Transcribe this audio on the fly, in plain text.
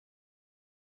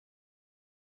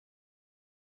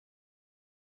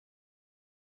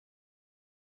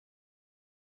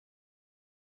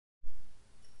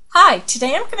Hi,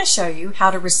 today I'm going to show you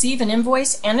how to receive an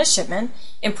invoice and a shipment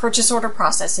in purchase order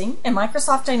processing in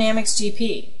Microsoft Dynamics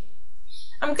GP.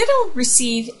 I'm going to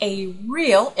receive a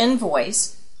real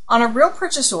invoice on a real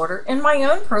purchase order in my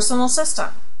own personal system.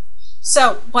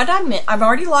 So I'm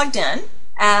already logged in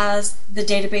as the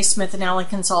database Smith & Allen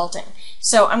Consulting.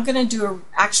 So I'm going to do an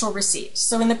actual receipt.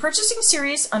 So in the purchasing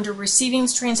series under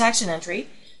Receiving's Transaction Entry,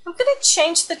 I'm going to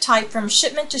change the type from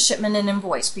shipment to shipment and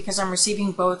invoice because I'm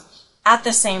receiving both at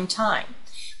the same time.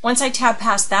 Once I tab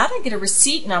past that, I get a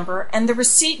receipt number, and the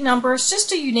receipt number is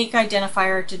just a unique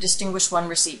identifier to distinguish one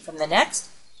receipt from the next.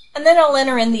 And then I'll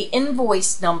enter in the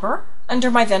invoice number under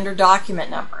my vendor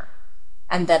document number.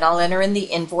 And then I'll enter in the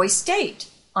invoice date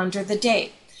under the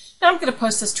date. Now I'm going to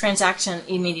post this transaction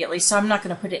immediately, so I'm not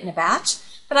going to put it in a batch,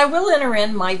 but I will enter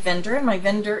in my vendor, and my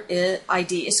vendor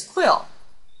ID is Quill.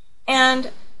 And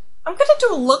I'm going to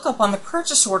do a lookup on the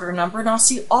purchase order number, and I'll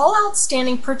see all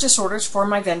outstanding purchase orders for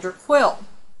my vendor Quill.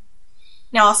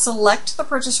 Now I'll select the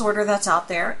purchase order that's out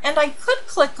there, and I could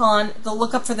click on the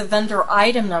lookup for the vendor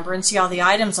item number and see all the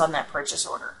items on that purchase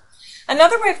order.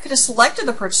 Another way I could have selected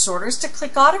the purchase order is to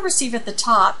click Auto Receive at the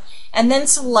top and then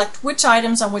select which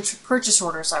items on which purchase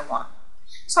orders I want.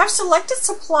 So I've selected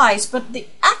supplies, but the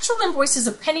actual invoice is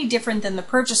a penny different than the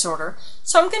purchase order,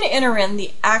 so I'm going to enter in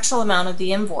the actual amount of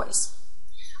the invoice.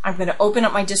 I'm going to open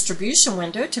up my distribution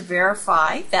window to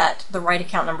verify that the right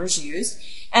account number is used,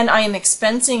 and I am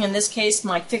expensing, in this case,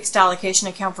 my fixed allocation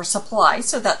account for supplies,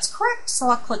 so that's correct, so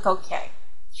I'll click OK.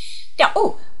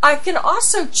 Now, I can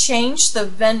also change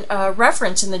the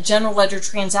reference in the General Ledger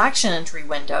Transaction Entry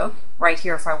window right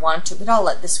here if I want to, but I'll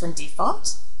let this one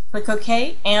default. Click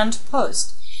OK and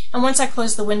Post. And once I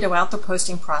close the window out, the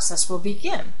posting process will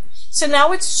begin. So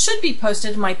now it should be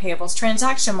posted in my Payables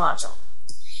Transaction module.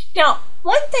 Now,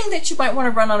 one thing that you might want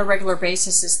to run on a regular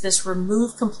basis is this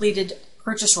Remove Completed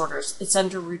Purchase Orders. It's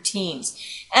under Routines.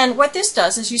 And what this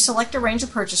does is you select a range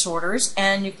of purchase orders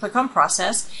and you click on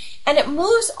Process, and it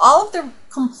moves all of the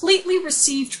completely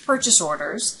received purchase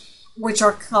orders, which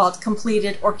are called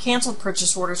completed or canceled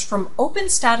purchase orders, from open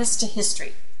status to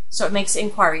history. So it makes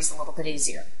inquiries a little bit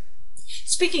easier.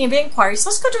 Speaking of inquiries,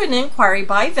 let's go to an inquiry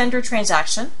by vendor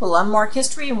transaction. We'll unmark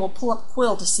history and we'll pull up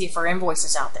Quill to see if our invoice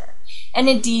is out there. And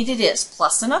indeed it is,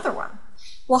 plus another one.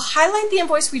 We'll highlight the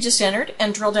invoice we just entered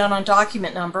and drill down on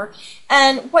document number.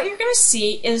 And what you're going to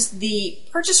see is the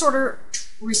purchase order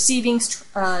receiving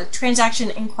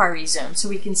transaction inquiry zone, so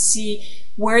we can see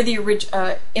where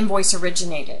the invoice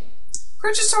originated.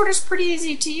 Purchase order is pretty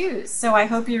easy to use, so I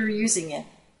hope you're using it.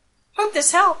 Hope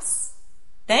this helps.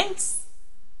 Thanks.